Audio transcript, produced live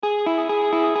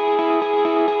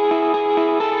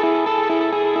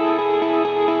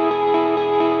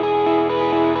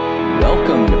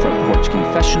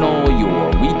Confessional, your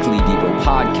weekly Devo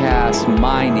podcast.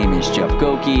 My name is Jeff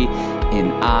Goki,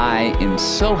 and I am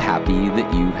so happy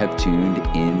that you have tuned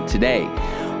in today.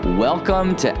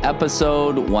 Welcome to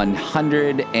episode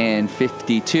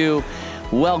 152.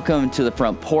 Welcome to the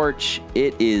front porch.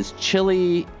 It is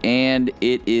chilly and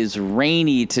it is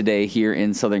rainy today here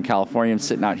in Southern California. I'm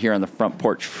sitting out here on the front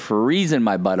porch freezing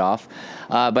my butt off.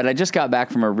 But I just got back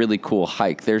from a really cool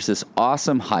hike. There's this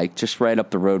awesome hike just right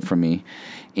up the road from me.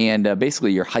 And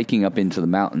basically you're hiking up into the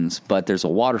mountains, but there's a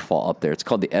waterfall up there. It's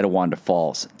called the Etiwanda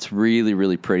Falls. It's really,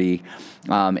 really pretty.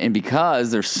 And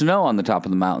because there's snow on the top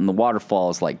of the mountain, the waterfall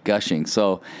is like gushing.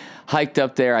 So hiked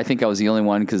up there. I think I was the only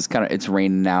one because it's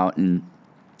raining out, and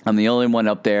I'm the only one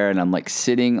up there, and I'm like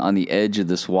sitting on the edge of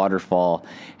this waterfall,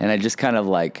 and I just kind of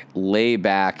like lay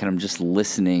back and I'm just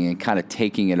listening and kind of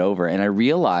taking it over. And I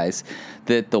realize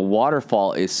that the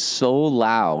waterfall is so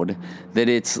loud that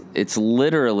it's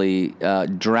literally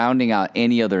drowning out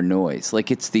any other noise.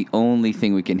 Like it's the only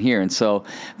thing we can hear. And so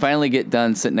finally get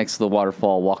done, sit next to the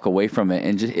waterfall, walk away from it,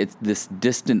 and just it's this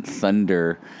distant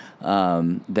thunder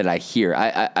that I hear.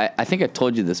 I think I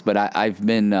told you this, but I've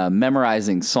been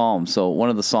memorizing Psalms. So one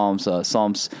of the Psalms,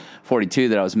 Psalms 42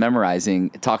 that I was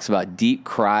memorizing, it talks about deep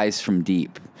cries from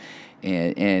deep.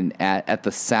 And at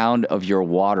the sound of your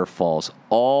waterfalls,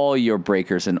 all your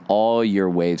breakers and all your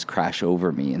waves crash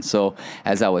over me. And so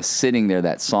as I was sitting there,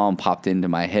 that psalm popped into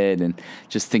my head, and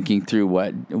just thinking through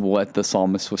what the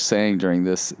psalmist was saying during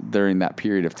that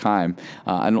period of time.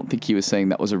 I don't think he was saying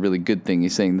that was a really good thing.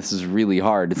 He's saying this is really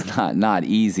hard. It's not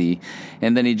easy.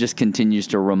 And then he just continues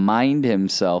to remind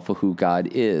himself of who God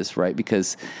is, right?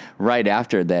 Because right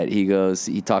after that,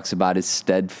 he talks about his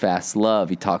steadfast love.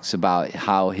 He talks about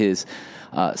how his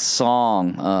God's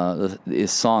song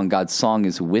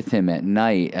is with him at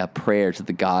night, a prayer to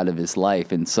the God of his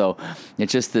life. And so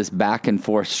it's just this back and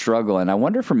forth struggle. And I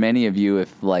wonder for many of you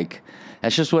if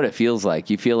that's just what it feels like.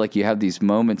 You feel like you have these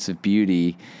moments of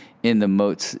beauty in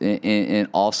the and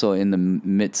also in the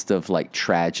midst of like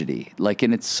tragedy.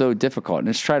 And it's so difficult, and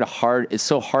it's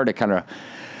so hard to kind of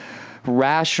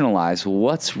rationalize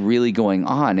what's really going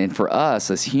on. And for us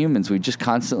as humans, we just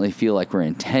constantly feel like we're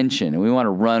in tension, and we want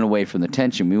to run away from the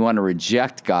tension. We want to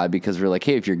reject God because we're like,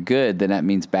 hey, if you're good, then that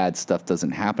means bad stuff doesn't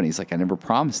happen. He's like, I never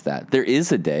promised that. There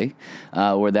is a day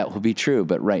where that will be true,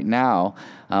 but right now,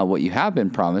 what you have been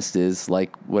promised is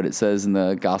like what it says in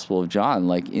the Gospel of John,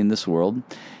 like in this world,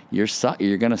 you're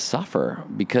going to suffer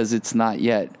because it's not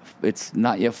yet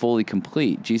fully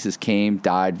complete. Jesus came,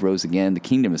 died, rose again. The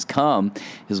kingdom has come.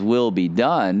 His will be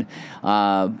done.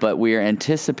 But we are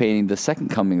anticipating the second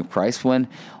coming of Christ when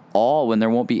there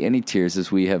won't be any tears, as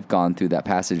we have gone through that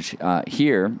passage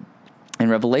here in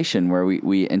Revelation, where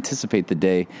we anticipate the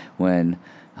day when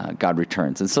God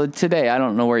returns. And so today, I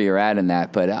don't know where you're at in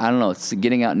that, but I don't know. It's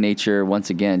getting out in nature,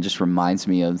 once again, just reminds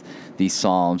me of these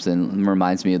Psalms and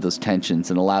reminds me of those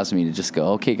tensions and allows me to just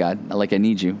go, okay, God, I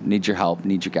need you, need your help,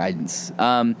 need your guidance.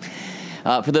 For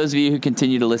those of you who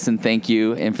continue to listen, thank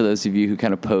you. And for those of you who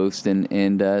kind of post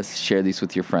and share these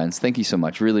with your friends, thank you so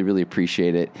much. Really, really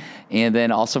appreciate it. And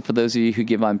then also for those of you who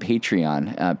give on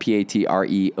Patreon,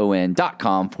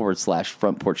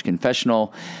 patreon.com/Front Porch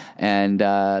Confessional. And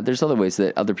there's other ways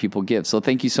that other people give. So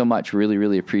thank you so much. Really,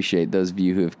 really appreciate those of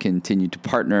you who have continued to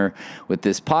partner with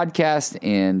this podcast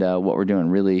and what we're doing.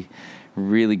 Really,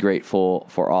 really grateful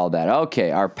for all that.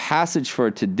 Okay, our passage for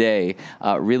today,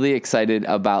 really excited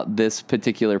about this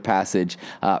particular passage,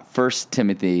 1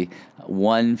 Timothy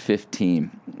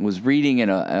 1:15. Was reading in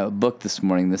a book this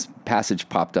morning, this passage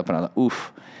popped up, and I thought,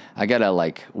 oof, I got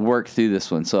to work through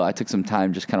this one. So I took some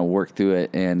time, just kind of work through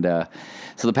it. And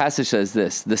so the passage says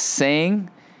this: the saying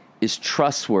is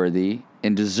trustworthy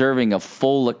and deserving of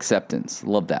full acceptance.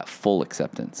 Love that, full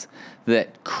acceptance.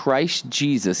 That Christ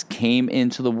Jesus came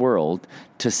into the world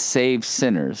to save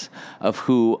sinners, of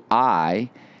who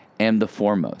I am the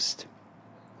foremost.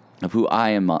 I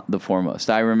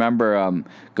remember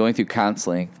going through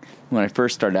counseling when I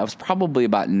first started. I was probably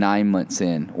about 9 months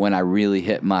in when I really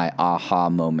hit my aha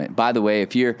moment. By the way,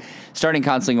 if you're starting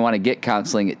counseling and want to get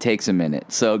counseling, it takes a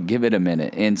minute. So give it a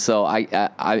minute. And so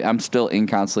I'm still in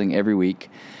counseling every week.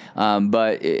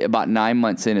 But about 9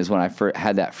 months in is when I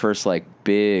had that first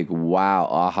big wow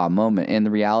aha moment. And the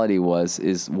reality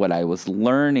is what I was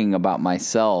learning about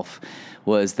myself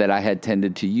was that I had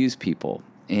tended to use people.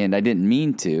 and I didn't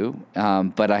mean to,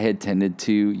 but I had tended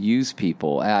to use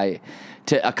people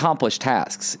to accomplish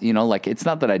tasks. Like, it's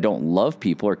not that I don't love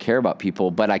people or care about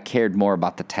people, but I cared more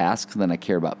about the tasks than I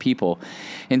care about people.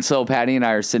 And so Patty and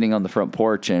I are sitting on the front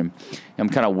porch, and I'm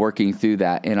kind of working through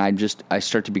that, and I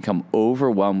start to become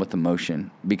overwhelmed with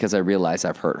emotion because I realize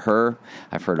I've hurt her,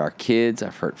 I've hurt our kids,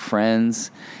 I've hurt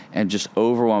friends, and just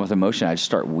overwhelmed with emotion. I just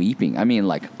start weeping. I mean,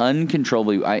 like,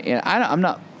 uncontrollably. I'm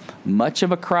not much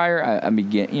of a crier.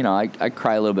 I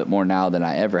cry a little bit more now than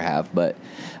I ever have, but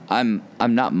I'm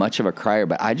not much of a crier,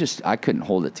 but I couldn't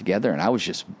hold it together, and I was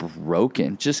just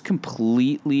broken, just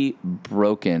completely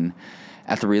broken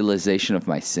at the realization of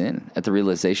my sin, at the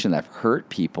realization that I've hurt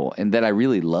people and that I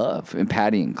really love, and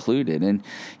Patty included, and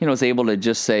was able to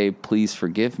just say, please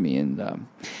forgive me. And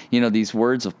these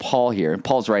words of Paul here, and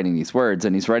Paul's writing these words,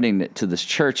 and he's writing it to this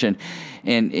church, and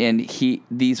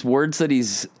these words that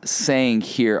he's saying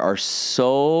here are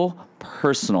so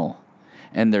personal,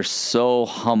 and they're so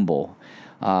humble.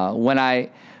 When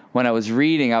I was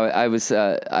reading, when I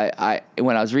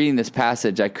was reading this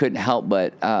passage, I couldn't help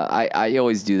but I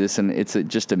always do this, and it's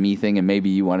just a me thing, and maybe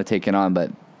you want to take it on.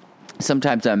 But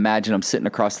sometimes I imagine I'm sitting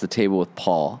across the table with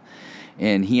Paul,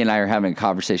 and he and I are having a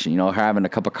conversation. Having a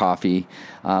cup of coffee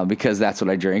because that's what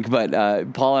I drink. But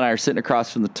Paul and I are sitting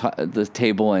across from the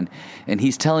table, and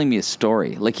he's telling me a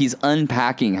story. Like, he's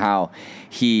unpacking how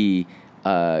he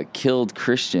killed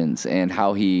Christians, and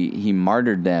how he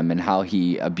martyred them, and how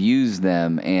he abused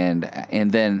them,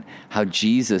 and then how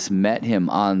Jesus met him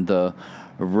on the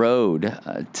road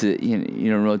to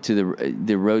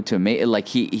the road to like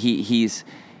he's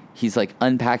like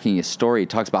unpacking his story. He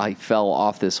talks about how he fell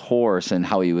off this horse, and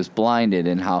how he was blinded,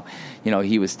 and how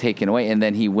he was taken away, and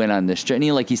then he went on this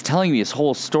journey. Like, he's telling me his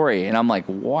whole story, and I'm like,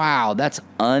 wow, that's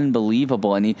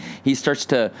unbelievable. And he starts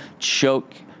to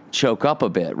choke up a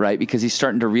bit, right? Because he's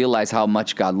starting to realize how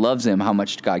much God loves him, how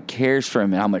much God cares for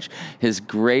him, and how much his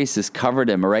grace has covered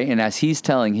him, right? And as he's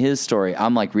telling his story,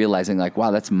 I'm like realizing, like,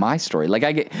 wow, that's my story. Like,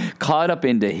 I get caught up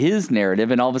into his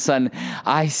narrative, and all of a sudden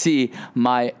I see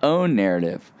my own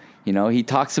narrative. He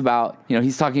talks about,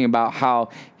 he's talking about how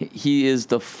he is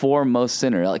the foremost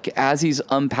sinner. Like, as he's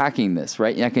unpacking this,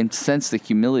 right? I can sense the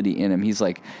humility in him. He's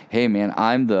like, hey man,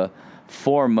 I'm the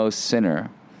foremost sinner.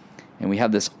 And we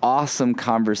have this awesome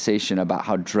conversation about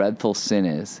how dreadful sin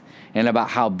is, and about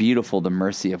how beautiful the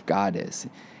mercy of God is.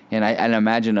 And I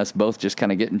imagine us both just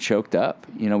kind of getting choked up.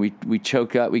 We get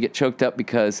choked up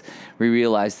because we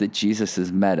realize that Jesus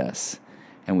has met us,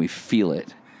 and we feel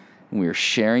it. And we are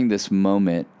sharing this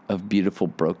moment of beautiful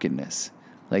brokenness.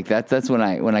 Like, that's when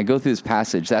I go through this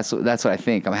passage, that's what I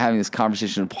think. I'm having this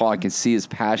conversation with Paul. I can see his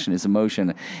passion, his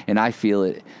emotion, and I feel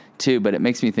it too. But it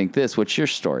makes me think this: what's your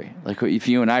story? Like, if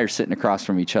you and I are sitting across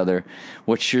from each other,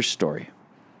 what's your story?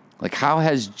 Like, how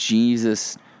has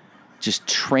Jesus just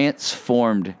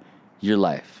transformed your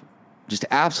life? Just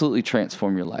absolutely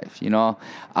transform your life.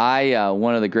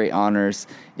 One of the great honors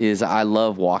is I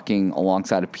love walking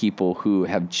alongside of people who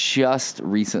have just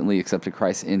recently accepted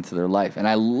Christ into their life. And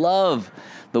I love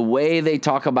the way they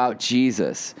talk about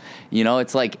Jesus.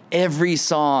 It's like every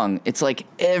song, it's like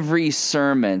every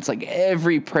sermon, it's like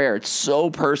every prayer. It's so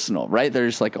personal, right? They're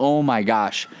just like, oh my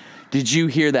gosh, did you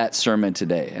hear that sermon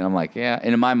today? And I'm like, yeah.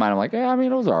 And in my mind, I'm like, yeah, it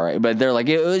was all right. But they're like,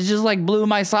 it was just like blew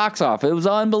my socks off. It was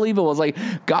unbelievable. It was like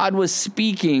God was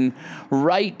speaking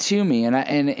right to me.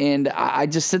 And I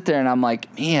just sit there and I'm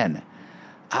like, man,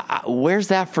 where's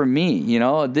that for me?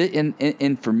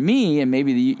 And for me, and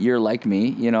maybe you're like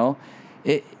me,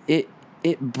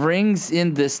 it brings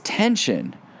in this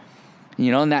tension,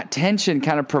 and that tension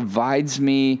kind of provides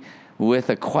me with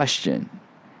a question,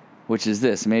 which is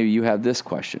this. Maybe you have this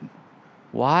question.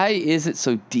 Why is it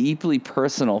so deeply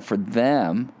personal for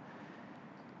them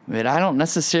that I don't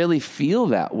necessarily feel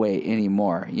that way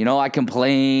anymore? I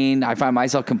complain. I find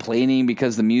myself complaining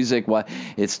because the music,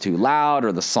 it's too loud,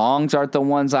 or the songs aren't the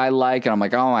ones I like. And I'm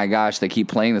like, oh my gosh, they keep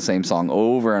playing the same song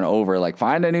over and over. Like,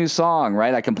 find a new song,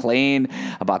 right? I complain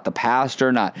about the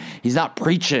pastor. He's not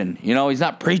preaching, he's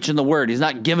not preaching the word. He's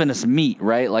not giving us meat,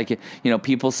 right? Like,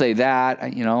 people say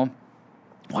that,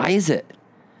 why is it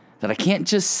that I can't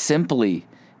just simply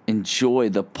enjoy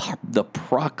the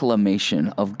proclamation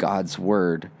of God's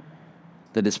word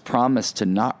that is promised to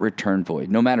not return void,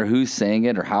 no matter who's saying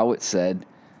it or how it's said?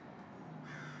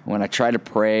 When I try to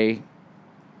pray,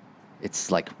 it's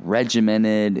like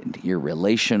regimented and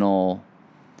irrelational,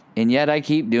 and yet I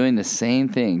keep doing the same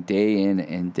thing day in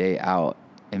and day out.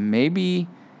 And maybe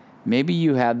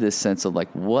you have this sense of like,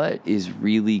 what is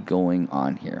really going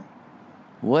on here?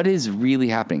 What is really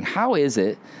happening? How is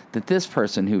it that this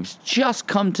person who's just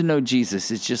come to know Jesus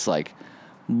is just like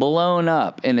blown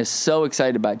up and is so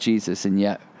excited about Jesus. And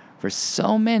yet, for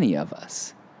so many of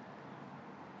us,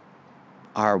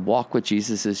 our walk with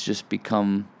Jesus has just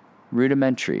become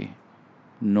rudimentary,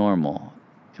 normal,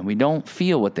 and we don't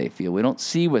feel what they feel. We don't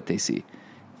see what they see.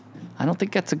 I don't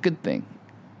think that's a good thing.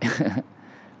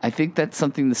 I think that's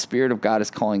something the Spirit of God is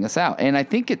calling us out. And I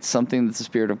think it's something that the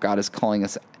Spirit of God is calling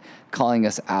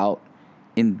us out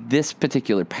in this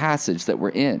particular passage that we're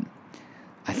in.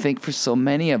 I think for so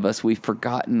many of us, we've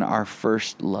forgotten our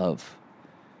first love.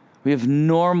 We have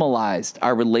normalized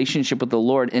our relationship with the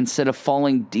Lord instead of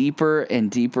falling deeper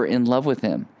and deeper in love with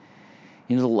Him.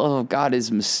 You know, the love of God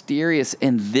is mysterious,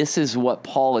 and this is what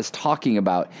Paul is talking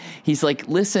about. He's like,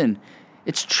 listen,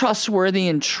 it's trustworthy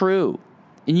and true,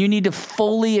 and you need to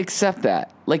fully accept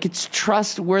that. Like, it's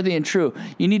trustworthy and true.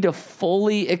 You need to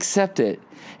fully accept it.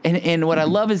 And what I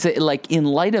love is that, like, in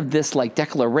light of this, like,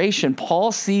 declaration,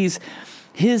 Paul sees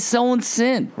his own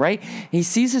sin, right? He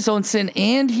sees his own sin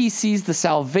and he sees the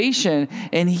salvation,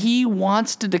 and he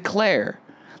wants to declare,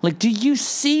 like, do you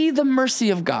see the mercy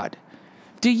of God?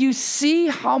 Do you see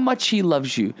how much He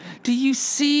loves you? Do you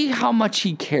see how much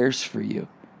He cares for you?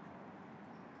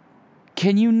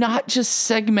 Can you not just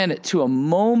segment it to a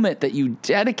moment that you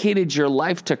dedicated your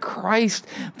life to Christ,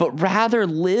 but rather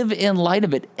live in light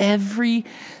of it every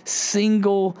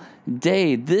single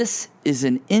day? This is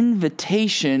an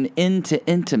invitation into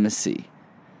intimacy.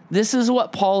 This is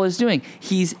what Paul is doing.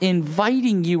 He's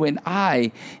inviting you and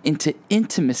I into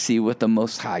intimacy with the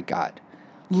Most High God.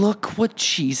 Look what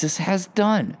Jesus has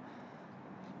done.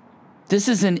 This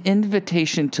is an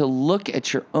invitation to look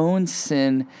at your own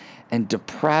sin and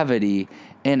depravity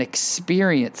and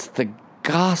experience the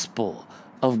gospel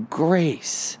of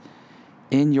grace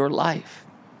in your life.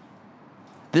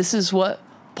 This is what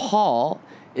Paul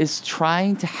is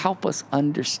trying to help us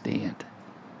understand.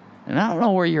 And I don't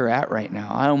know where you're at right now.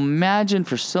 I imagine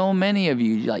for so many of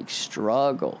you, like,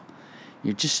 struggle.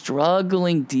 You're just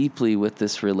struggling deeply with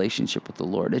this relationship with the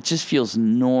Lord. It just feels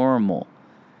normal.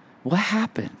 What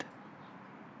happened?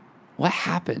 What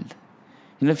happened?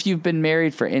 You know, if you've been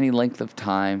married for any length of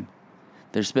time,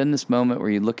 there's been this moment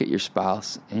where you look at your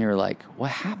spouse and you're like,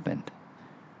 what happened?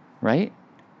 Right?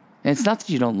 And it's not that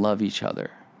you don't love each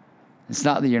other. It's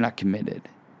not that you're not committed.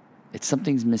 It's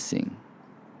something's missing.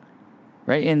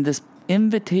 Right? And this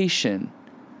invitation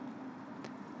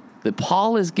that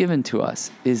Paul has given to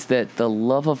us is that the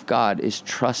love of God is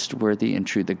trustworthy and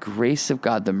true. The grace of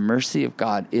God, the mercy of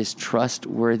God is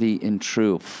trustworthy and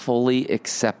true. Fully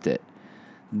accept it.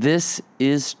 This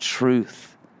is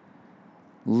truth.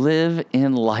 Live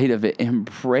in light of it.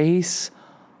 Embrace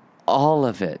all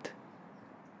of it.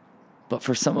 But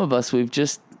for some of us, we've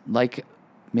just, like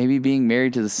maybe being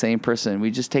married to the same person,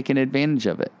 we've just taken advantage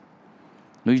of it.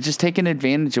 We've just taken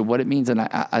advantage of what it means. And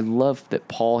I love that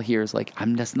Paul here is like,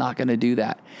 I'm just not going to do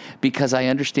that because I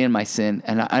understand my sin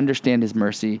and I understand His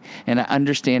mercy and I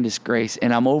understand His grace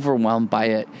and I'm overwhelmed by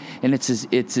it. And it's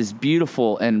as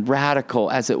beautiful and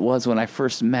radical as it was when I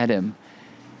first met Him.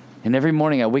 And every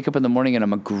morning I wake up in the morning and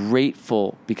I'm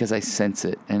grateful because I sense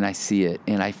it and I see it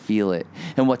and I feel it.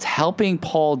 And what's helping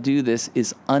Paul do this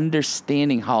is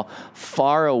understanding how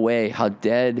far away, how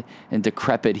dead and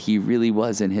decrepit he really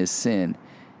was in his sin.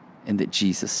 And that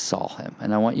Jesus saw him.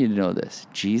 And I want you to know this.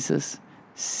 Jesus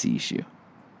sees you.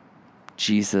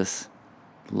 Jesus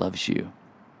loves you.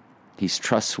 He's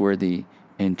trustworthy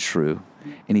and true.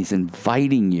 And He's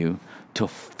inviting you to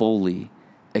fully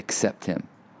accept Him.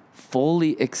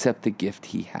 Fully accept the gift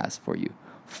He has for you.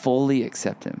 Fully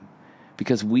accept Him.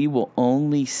 Because we will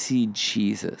only see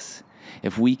Jesus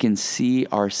if we can see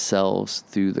ourselves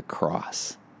through the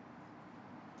cross.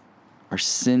 Our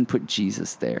sin put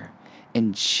Jesus there.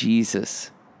 And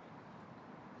Jesus,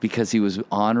 because He was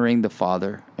honoring the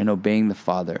Father and obeying the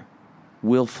Father,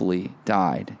 willfully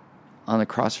died on the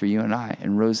cross for you and I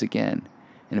and rose again.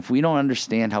 And if we don't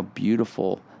understand how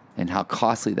beautiful and how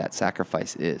costly that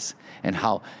sacrifice is and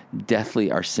how deathly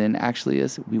our sin actually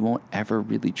is, we won't ever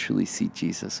really truly see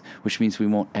Jesus, which means we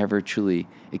won't ever truly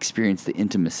experience the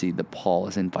intimacy that Paul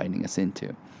is inviting us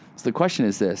into. So the question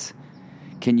is this: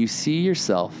 can you see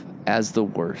yourself as the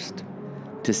worst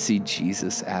to see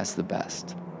Jesus as the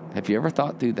best? Have you ever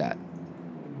thought through that?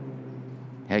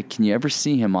 Hey, can you ever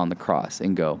see Him on the cross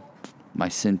and go, my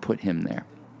sin put Him there?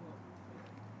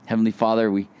 Heavenly Father,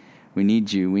 we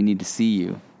need You. We need to see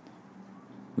You.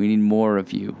 We need more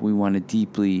of You. We want to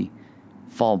deeply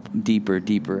fall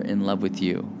deeper in love with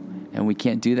You. And we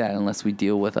can't do that unless we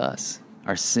deal with us,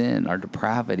 our sin, our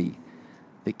depravity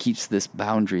that keeps this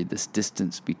boundary, this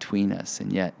distance between us.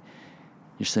 And yet,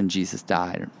 Your Son Jesus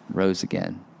died, rose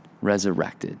again,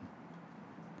 resurrected.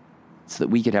 so that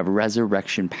we could have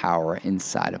resurrection power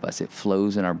inside of us. It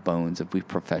flows in our bones if we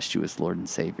profess you as Lord and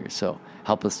Savior. So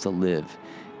help us to live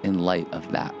in light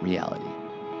of that reality.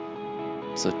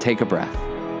 So take a breath,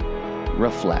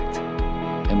 reflect,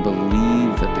 and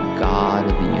believe that the God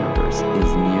of the universe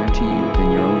is near to you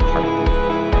than your own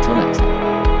heartbeat.